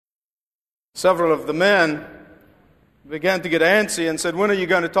Several of the men began to get antsy and said, "When are you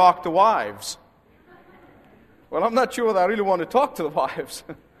going to talk to wives?" Well, I'm not sure that I really want to talk to the wives.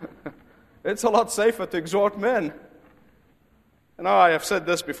 It's a lot safer to exhort men. And I have said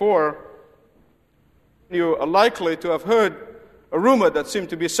this before. You are likely to have heard a rumor that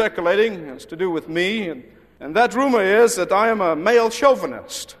seemed to be circulating. It has to do with me. And that rumor is that I am a male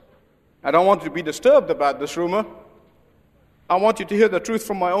chauvinist. I don't want you to be disturbed about this rumor. I want you to hear the truth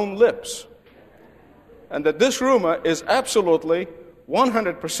from my own lips. And that this rumor is absolutely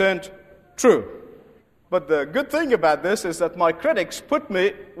 100% true. But the good thing about this is that my critics put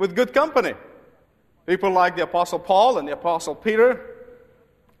me with good company. People like the Apostle Paul and the Apostle Peter,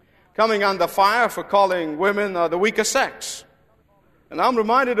 coming under fire for calling women the weaker sex. And I'm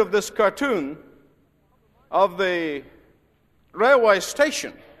reminded of this cartoon of the railway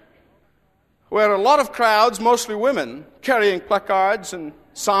station, where a lot of crowds, mostly women, carrying placards and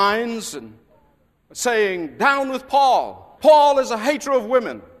signs and saying, "Down with Paul. Paul is a hater of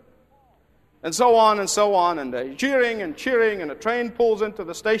women." And so on and so on. And they're cheering, and a train pulls into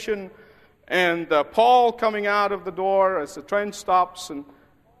the station. And Paul coming out of the door as the train stops. And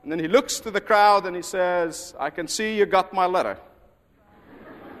then he looks to the crowd and he says, "I can see you got my letter."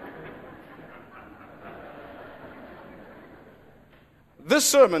 This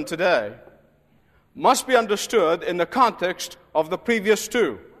sermon today must be understood in the context of the previous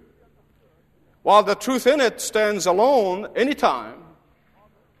two. While the truth in it stands alone anytime,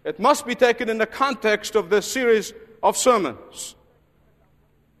 it must be taken in the context of this series of sermons.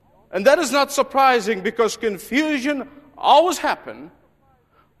 And that is not surprising, because confusion always happens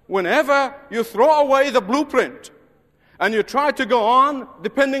whenever you throw away the blueprint and you try to go on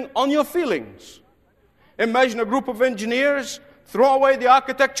depending on your feelings. Imagine a group of engineers throw away the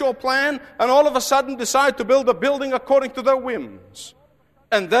architectural plan and all of a sudden decide to build a building according to their whims.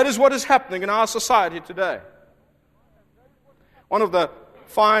 And that is what is happening in our society today. One of the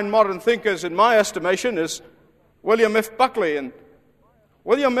fine modern thinkers, in my estimation, is William F. Buckley. And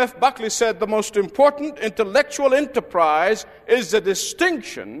William F. Buckley said the most important intellectual enterprise is the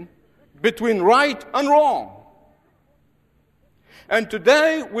distinction between right and wrong. And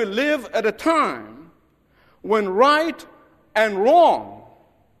today we live at a time when right and wrong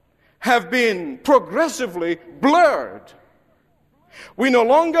have been progressively blurred. We no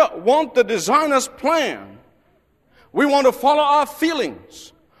longer want the designer's plan. We want to follow our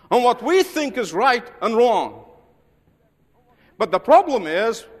feelings on what we think is right and wrong. But the problem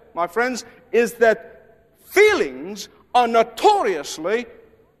is, my friends, is that feelings are notoriously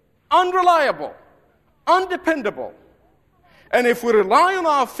unreliable, undependable. And if we rely on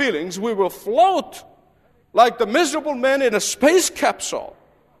our feelings, we will float like the miserable men in a space capsule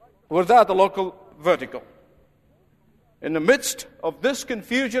without a local vertical. In the midst of this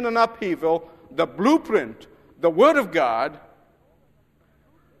confusion and upheaval, the blueprint, the Word of God,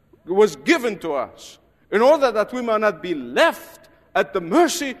 was given to us in order that we might not be left at the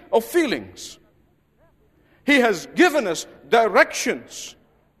mercy of feelings. He has given us directions,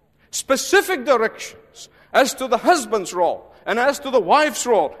 specific directions, as to the husband's role and as to the wife's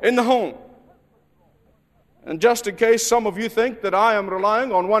role in the home. And just in case some of you think that I am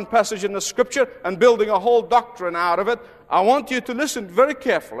relying on one passage in the Scripture and building a whole doctrine out of it, I want you to listen very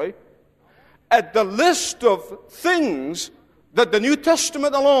carefully at the list of things that the New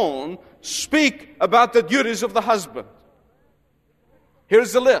Testament alone speak about the duties of the husband.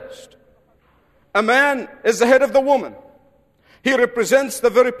 Here's the list. A man is the head of the woman. He represents the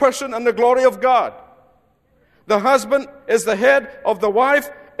very person and the glory of God. The husband is the head of the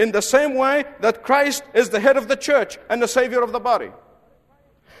wife in the same way that Christ is the head of the church and the Savior of the body.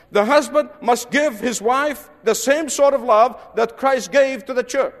 The husband must give his wife the same sort of love that Christ gave to the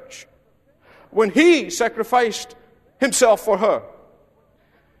church when He sacrificed Himself for her.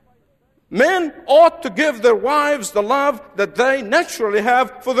 Men ought to give their wives the love that they naturally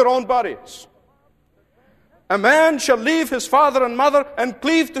have for their own bodies. A man shall leave his father and mother and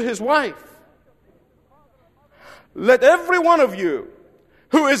cleave to his wife. Let every one of you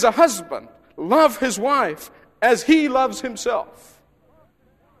who is a husband love his wife as he loves himself.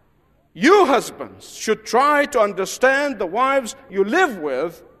 You husbands should try to understand the wives you live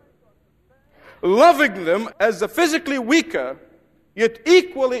with, loving them as the physically weaker, yet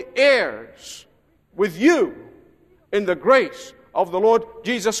equally heirs with you in the grace of the Lord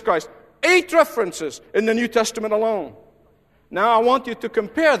Jesus Christ. 8 references in the New Testament alone. Now I want you to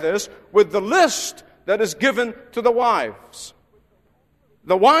compare this with the list that is given to the wives.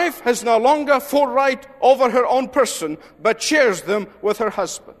 The wife has no longer full right over her own person, but shares them with her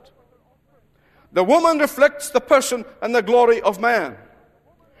husband. The woman reflects the person and the glory of man.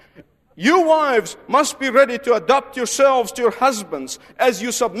 You wives must be ready to adapt yourselves to your husbands as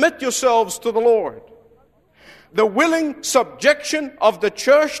you submit yourselves to the Lord. The willing subjection of the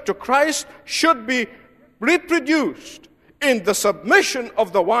church to Christ should be reproduced in the submission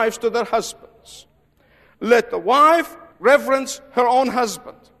of the wives to their husbands. Let the wife reverence her own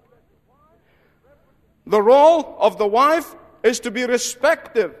husband. The role of the wife is to be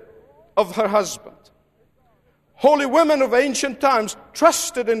respective of her husband. Holy women of ancient times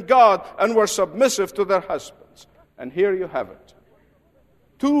trusted in God and were submissive to their husbands. And here you have it.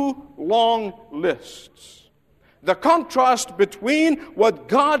 2 long lists. The contrast between what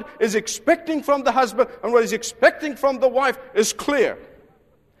God is expecting from the husband and what he's expecting from the wife is clear.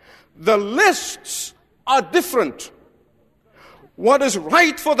 The lists are different. What is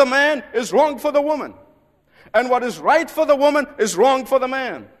right for the man is wrong for the woman. And what is right for the woman is wrong for the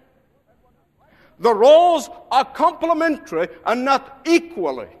man. The roles are complementary and not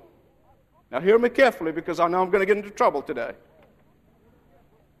equally. Now hear me carefully, because I know I'm going to get into trouble today.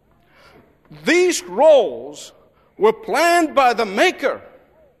 These roles were planned by the Maker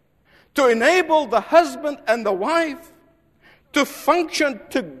to enable the husband and the wife to function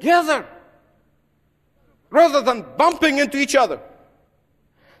together rather than bumping into each other,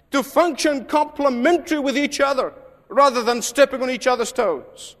 to function complementary with each other rather than stepping on each other's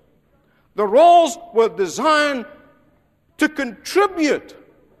toes. The roles were designed to contribute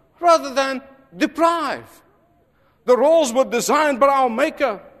rather than deprive. The roles were designed by our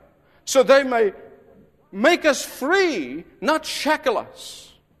Maker so they may make us free, not shackle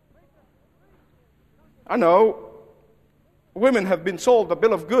us. I know women have been sold a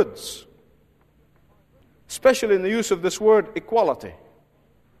bill of goods, especially in the use of this word equality,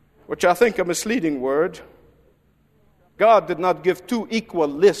 which I think a misleading word. God did not give 2 equal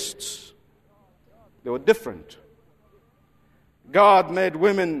lists. They were different. God made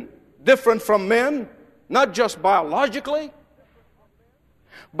women different from men, not just biologically,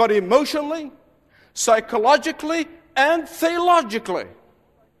 but emotionally, psychologically, and theologically.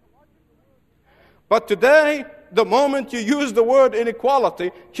 But today, the moment you use the word inequality,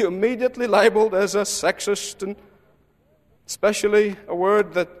 you're immediately labeled as a sexist, and especially a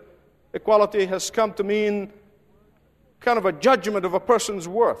word that equality has come to mean kind of a judgment of a person's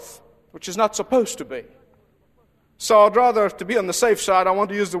worth, which is not supposed to be. So I'd rather, to be on the safe side, I want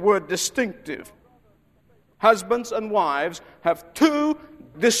to use the word distinctive. Husbands and wives have 2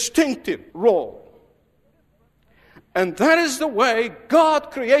 distinctive roles. And that is the way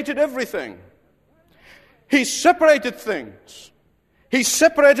God created everything. He separated things. He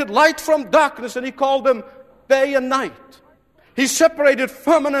separated light from darkness, and He called them day and night. He separated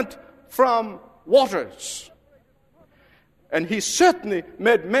firmament from waters. And He certainly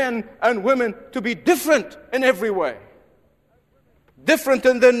made men and women to be different in every way. Different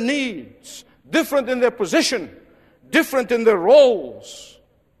in their needs, different in their position, different in their roles.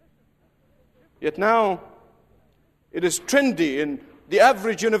 Yet now, it is trendy in the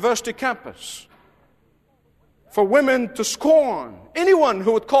average university campus for women to scorn anyone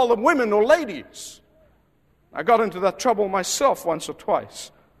who would call them women or ladies. I got into that trouble myself once or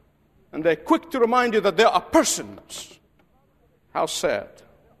twice. And they're quick to remind you that they are persons. How sad.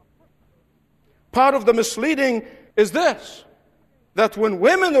 Part of the misleading is this, that when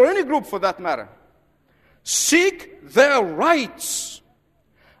women, or any group for that matter, seek their rights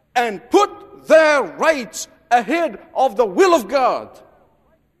and put their rights ahead of the will of God,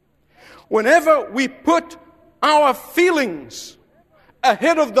 whenever we put our feelings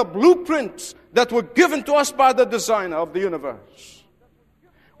ahead of the blueprints that were given to us by the designer of the universe,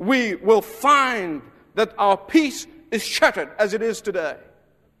 we will find that our peace is shattered as it is today.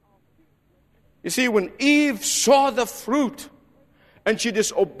 You see, when Eve saw the fruit and she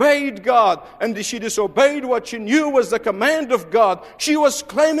disobeyed God, and she disobeyed what she knew was the command of God, she was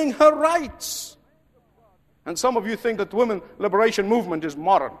claiming her rights. And some of you think that the women liberation movement is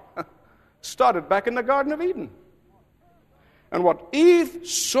modern. Started back in the Garden of Eden. And what Eve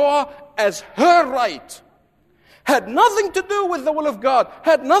saw as her right had nothing to do with the will of God,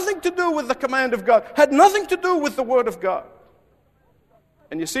 had nothing to do with the command of God, had nothing to do with the Word of God.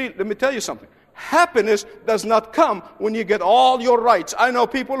 And you see, let me tell you something. Happiness does not come when you get all your rights. I know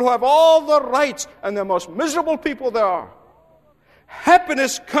people who have all the rights, and they're the most miserable people there are.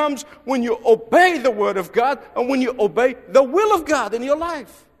 Happiness comes when you obey the Word of God and when you obey the will of God in your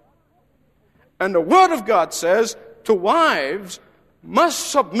life. And the Word of God says, to wives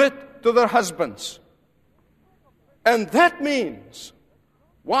must submit to their husbands. And that means,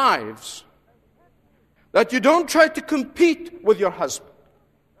 wives, that you don't try to compete with your husband,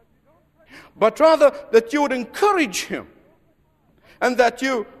 but rather that you would encourage him and that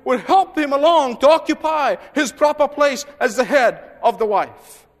you would help him along to occupy his proper place as the head of the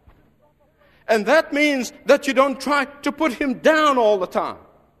wife. And that means that you don't try to put him down all the time,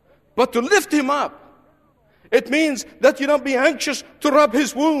 but to lift him up. It means that you don't be anxious to rub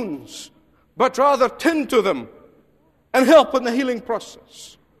his wounds, but rather tend to them and help in the healing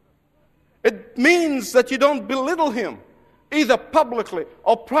process. It means that you don't belittle him, either publicly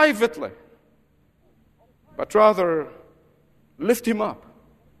or privately, but rather lift him up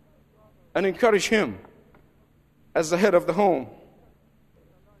and encourage him as the head of the home.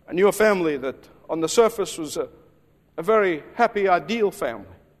 I knew a family that on the surface was a very happy, ideal family.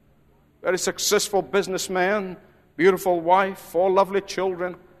 Very successful businessman, beautiful wife, 4 lovely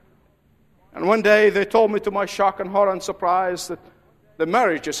children. And one day they told me, to my shock and horror and surprise, that the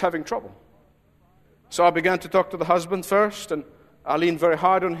marriage is having trouble. So I began to talk to the husband first, and I leaned very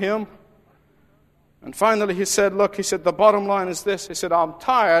hard on him. And finally he said, look, he said, the bottom line is this. He said, I'm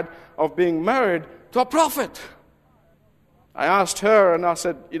tired of being married to a prophet. I asked her, and I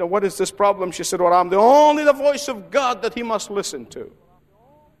said, what is this problem? She said, well, I'm the only voice of God that he must listen to.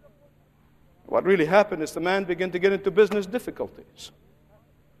 What really happened is the man began to get into business difficulties.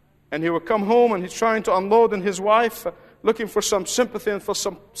 And he would come home and he's trying to unload on his wife, looking for some sympathy and for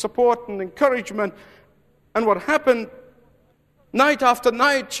some support and encouragement. And what happened, night after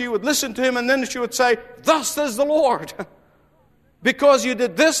night, she would listen to him, and then she would say, thus says the Lord. Because you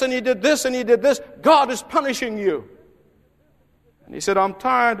did this and you did this and you did this, God is punishing you. And he said, I'm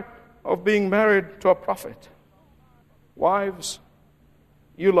tired of being married to a prophet. Wives,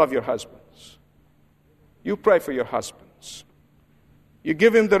 you love your husbands. You pray for your husbands. You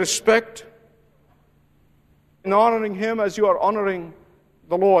give him the respect in honoring him as you are honoring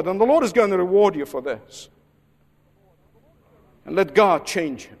the Lord. And the Lord is going to reward you for this. And let God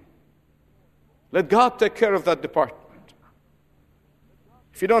change him. Let God take care of that department.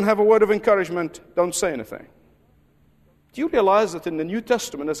 If you don't have a word of encouragement, don't say anything. Do you realize that in the New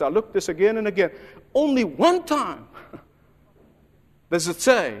Testament, as I look this again and again, only one time does it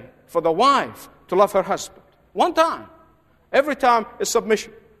say for the wife to love her husband? One time. Every time is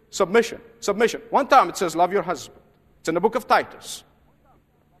submission, submission, submission. One time it says love your husband. It's in the book of Titus.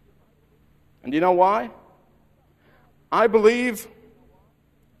 And you know why? I believe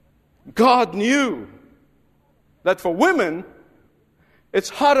God knew that for women, it's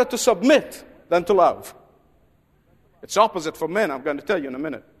harder to submit than to love. It's opposite for men, I'm going to tell you in a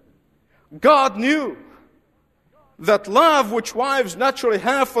minute. God knew that love which wives naturally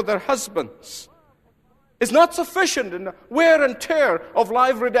have for their husbands is not sufficient in the wear and tear of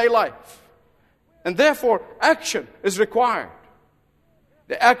everyday life. And therefore, action is required.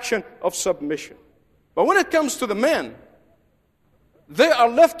 The action of submission. But when it comes to the men, they are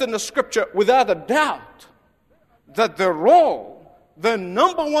left in the Scripture without a doubt that their role, their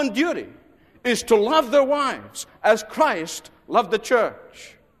number one duty, is to love their wives as Christ loved the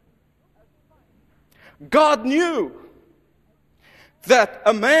church. God knew that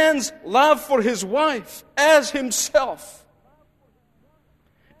a man's love for his wife as himself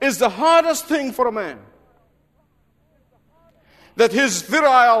is the hardest thing for a man. That his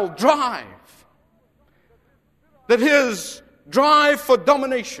virile drive, that his drive for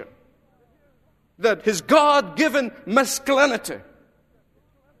domination, that his God-given masculinity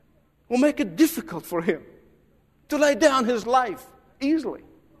will make it difficult for him to lay down his life easily.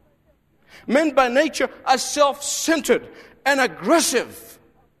 Men by nature are self-centered and aggressive.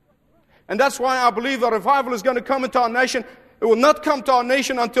 And that's why I believe a revival is going to come into our nation. It will not come to our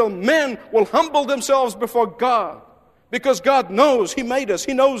nation until men will humble themselves before God. Because God knows He made us.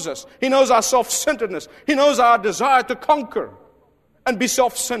 He knows us. He knows our self-centeredness. He knows our desire to conquer and be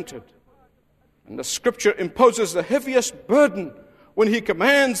self-centered. And the Scripture imposes the heaviest burden when He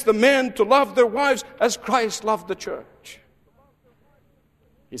commands the men to love their wives as Christ loved the church.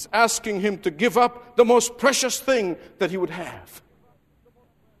 He's asking him to give up the most precious thing that he would have.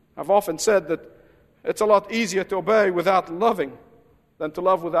 I've often said that it's a lot easier to obey without loving than to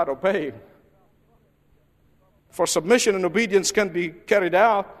love without obeying. For submission and obedience can be carried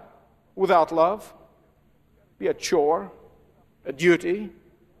out without love. Be a chore, a duty.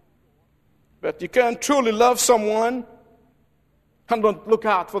 But you can't truly love someone and don't look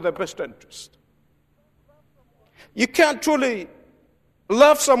out for their best interest. You can't truly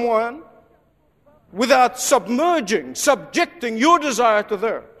love someone without subjecting your desire to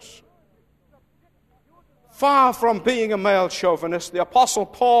theirs. Far from being a male chauvinist, the Apostle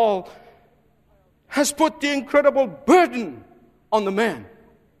Paul has put the incredible burden on the man.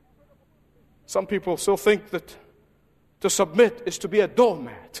 Some people still think that to submit is to be a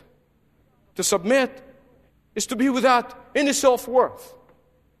doormat. To submit is to be without any self-worth.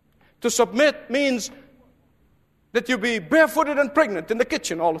 To submit means that you be barefooted and pregnant in the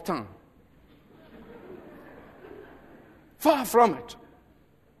kitchen all the time. Far from it.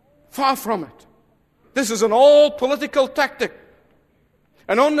 Far from it. This is an old political tactic.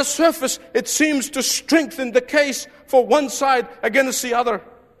 And on the surface, it seems to strengthen the case for one side against the other.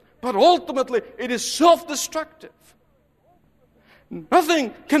 But ultimately, it is self-destructive.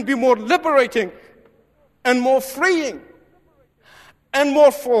 Nothing can be more liberating and more freeing and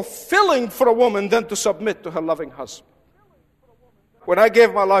more fulfilling for a woman than to submit to her loving husband. When I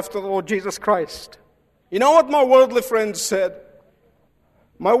gave my life to the Lord Jesus Christ, you know what my worldly friends said?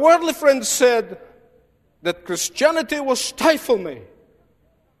 My worldly friends said that Christianity will stifle me.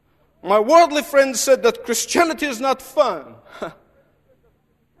 My worldly friends said that Christianity is not fun.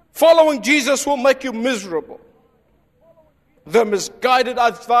 Following Jesus will make you miserable. Their misguided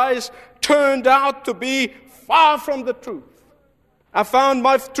advice turned out to be far from the truth. I found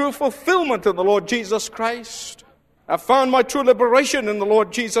my true fulfillment in the Lord Jesus Christ. I found my true liberation in the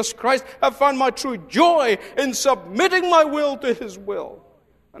Lord Jesus Christ. I found my true joy in submitting my will to His will.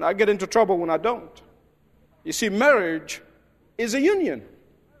 And I get into trouble when I don't. You see, marriage is a union.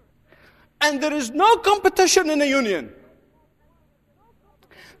 And there is no competition in a union.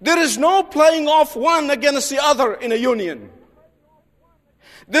 There is no playing off one against the other in a union.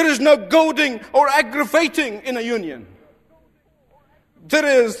 There is no goading or aggravating in a union.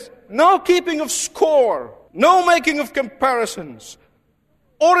 There is no keeping of score, no making of comparisons,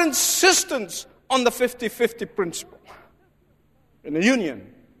 or insistence on the 50-50 principle. In a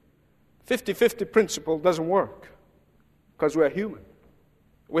union, 50-50 principle doesn't work because we're human.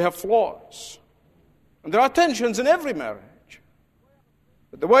 We have flaws. And there are tensions in every marriage.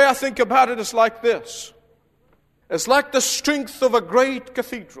 But the way I think about it is like this. It's like the strength of a great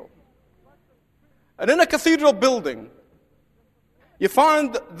cathedral. And in a cathedral building, you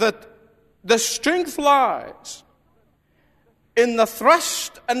find that the strength lies in the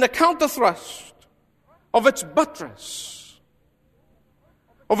thrust and the counter-thrust of its buttress,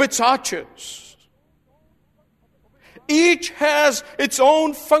 of its arches. Each has its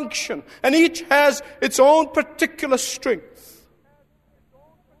own function, and each has its own particular strength.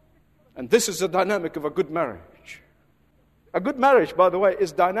 And this is the dynamic of a good marriage. A good marriage, by the way,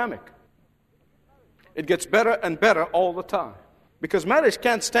 is dynamic. It gets better and better all the time. Because marriage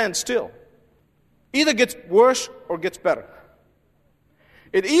can't stand still. Either gets worse or gets better.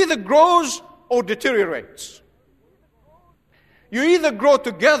 It either grows or deteriorates. You either grow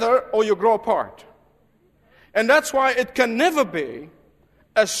together or you grow apart. And that's why it can never be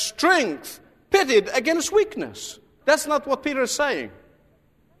a strength pitted against weakness. That's not what Peter is saying.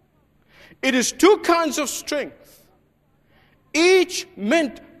 It is two kinds of strength, each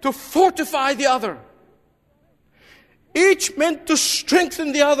meant to fortify the other. Each meant to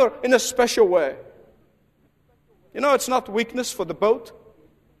strengthen the other in a special way. You know, it's not weakness for the boat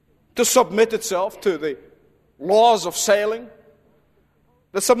to submit itself to the laws of sailing.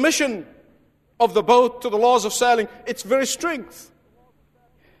 The submission of the boat to the laws of sailing, it's very strength.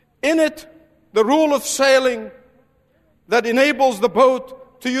 In it, the rule of sailing that enables the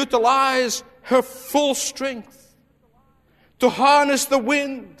boat to utilize her full strength, to harness the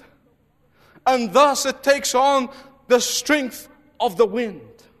wind, and thus it takes on the strength of the wind.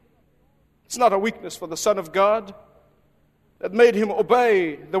 It's not a weakness for the Son of God that made Him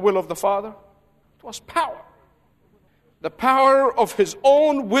obey the will of the Father. It was power. The power of His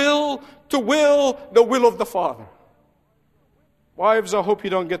own will to will the will of the Father. Wives, I hope you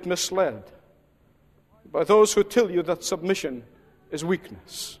don't get misled by those who tell you that submission is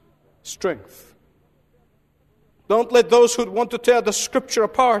weakness, strength. Don't let those who want to tear the Scripture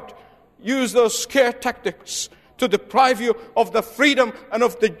apart use those scare tactics to deprive you of the freedom and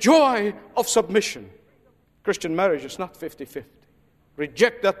of the joy of submission. Christian marriage is not 50-50.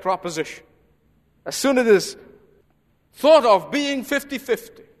 Reject that proposition. As soon as it is thought of being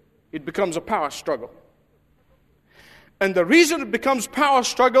 50-50, it becomes a power struggle. And the reason it becomes power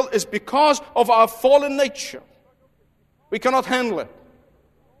struggle is because of our fallen nature. We cannot handle it.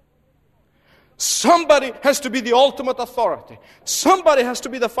 Somebody has to be the ultimate authority. Somebody has to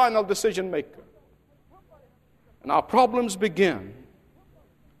be the final decision maker. And our problems begin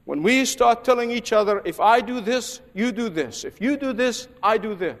when we start telling each other, if I do this, you do this. If you do this, I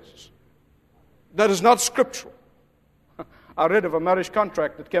do this. That is not scriptural. I read of a marriage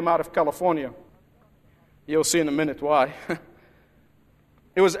contract that came out of California. You'll see in a minute why.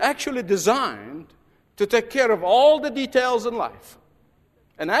 It was actually designed to take care of all the details in life.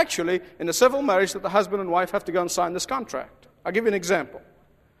 And actually, in a civil marriage, that the husband and wife have to go and sign this contract. I'll give you an example.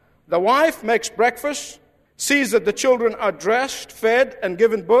 The wife makes breakfast, sees that the children are dressed, fed, and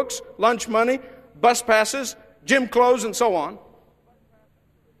given books, lunch money, bus passes, gym clothes, and so on.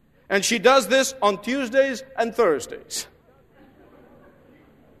 And she does this on Tuesdays and Thursdays.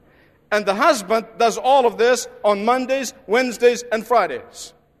 And the husband does all of this on Mondays, Wednesdays, and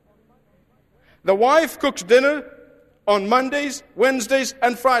Fridays. The wife cooks dinner on Mondays, Wednesdays,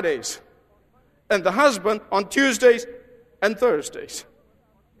 and Fridays. And the husband on Tuesdays and Thursdays.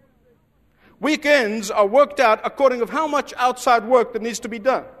 Weekends are worked out according to how much outside work that needs to be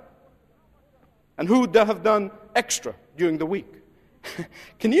done. And who would have done extra during the week.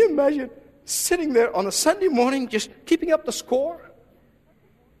 Can you imagine sitting there on a Sunday morning just keeping up the score?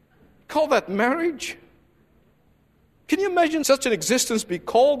 Call that marriage? Can you imagine such an existence be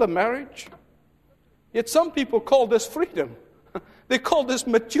called a marriage? Yet some people call this freedom. They call this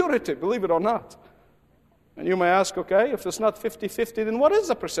maturity, believe it or not. And you may ask, okay, if it's not 50-50, then what is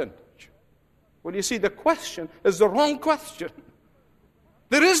the percentage? Well, you see, the question is the wrong question.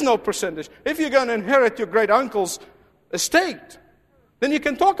 There is no percentage. If you're going to inherit your great-uncle's estate, then you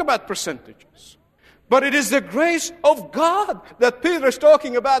can talk about percentages. But it is the grace of God that Peter is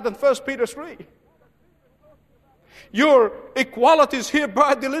talking about in 1 Peter 3. Your equality is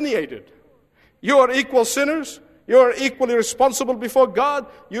hereby delineated. You are equal sinners. You are equally responsible before God.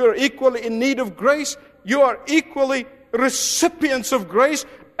 You are equally in need of grace. You are equally recipients of grace.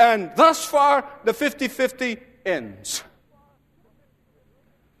 And thus far, the 50-50 ends.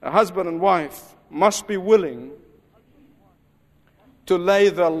 A husband and wife must be willing to lay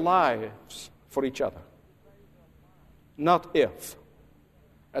their lives for each other. Not if.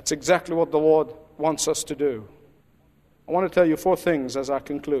 That's exactly what the Lord wants us to do. I want to tell you 4 things as I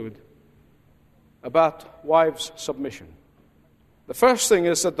conclude about wives' submission. The first thing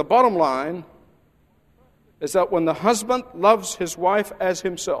is that the bottom line is that when the husband loves his wife as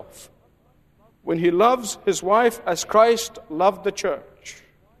himself, when he loves his wife as Christ loved the church,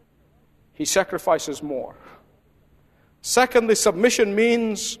 he sacrifices more. Secondly, submission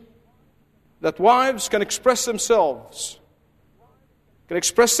means that wives can express themselves, can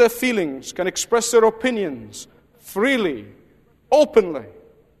express their feelings, can express their opinions freely, openly.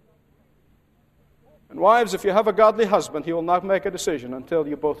 And wives, if you have a godly husband, he will not make a decision until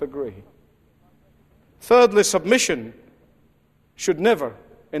you both agree. Thirdly, submission should never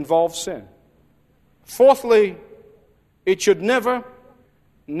involve sin. Fourthly, it should never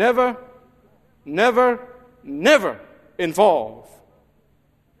involve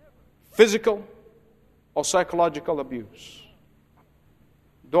physical or psychological abuse.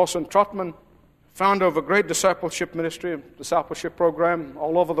 Dawson Trotman, founder of a great discipleship ministry, discipleship program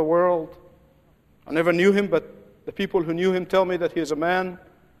all over the world. I never knew him, but the people who knew him tell me that he is a man who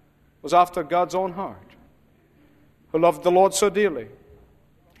was after God's own heart, who loved the Lord so dearly.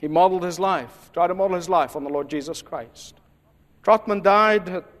 He modeled his life, tried to model his life on the Lord Jesus Christ. Trotman died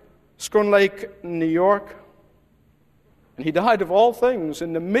at Scone Lake, New York. And he died of all things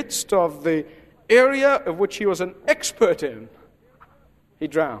in the midst of the area of which he was an expert in. He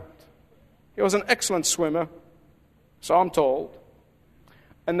drowned. He was an excellent swimmer, so I'm told.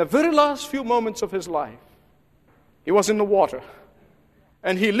 And the very last few moments of his life, he was in the water.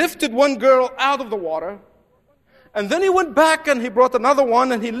 And he lifted one girl out of the water. And then he went back and he brought another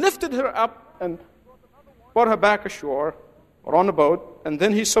one and he lifted her up and brought her back ashore or on a boat. And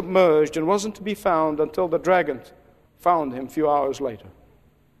then he submerged and wasn't to be found until the dragon found him a few hours later.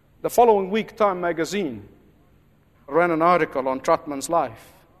 The following week, Time magazine ran an article on Trotman's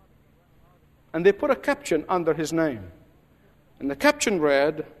life. And they put a caption under his name. And the caption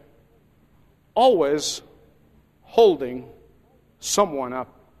read, "Always holding someone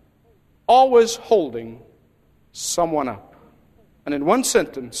up." Always holding someone up. And in one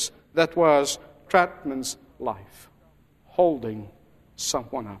sentence, that was Trotman's life. Holding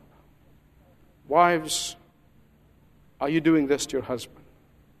someone up. Wives, are you doing this to your husband?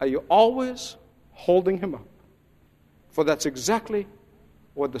 Are you always holding him up? For that's exactly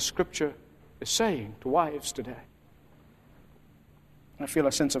what the Scripture is saying to wives today. I feel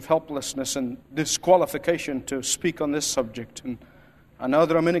a sense of helplessness and disqualification to speak on this subject. And I know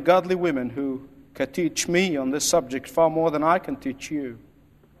there are many godly women who can teach me on this subject far more than I can teach you.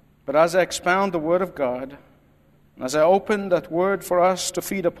 But as I expound the Word of God, as I open that Word for us to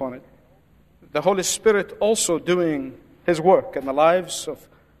feed upon it, the Holy Spirit also doing His work in the lives of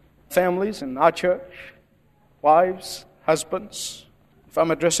families in our church, wives, husbands. If I'm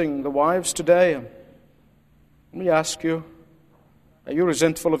addressing the wives today, let me ask you, are you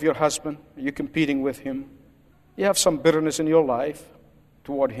resentful of your husband? Are you competing with him? You have some bitterness in your life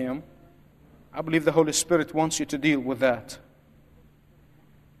toward him. I believe the Holy Spirit wants you to deal with that.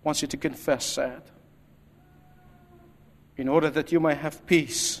 Wants you to confess that. in order that you may have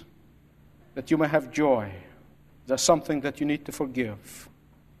peace, that you may have joy. There's something that you need to forgive.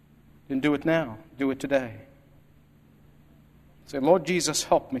 Then do it now. Do it today. Say, Lord Jesus,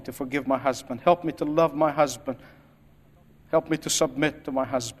 help me to forgive my husband. Help me to love my husband. Help me to submit to my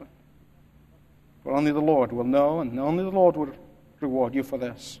husband. For only the Lord will know, and only the Lord will reward you for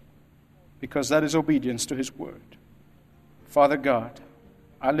this, because that is obedience to His word. Father God,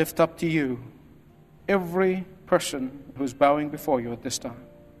 I lift up to you every person who's bowing before you at this time.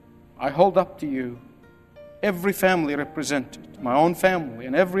 I hold up to you every family represented, my own family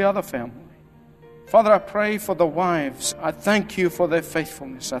and every other family. Father, I pray for the wives. I thank you for their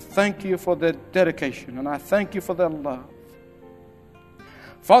faithfulness. I thank you for their dedication, and I thank you for their love.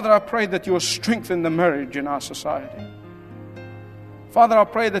 Father, I pray that you will strengthen the marriage in our society. Father, I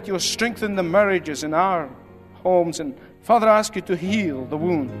pray that you will strengthen the marriages in our homes. And Father, I ask you to heal the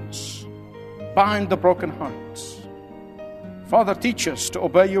wounds, bind the broken hearts. Father, teach us to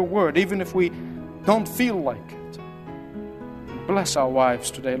obey your word, even if we don't feel like it. Bless our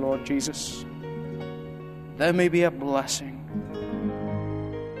wives today, Lord Jesus. There may be a blessing.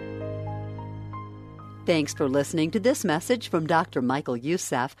 Thanks for listening to this message from Dr. Michael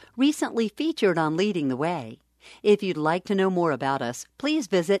Youssef, recently featured on Leading the Way. If you'd like to know more about us, please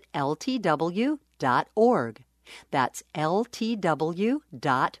visit ltw.org. That's ltw.org.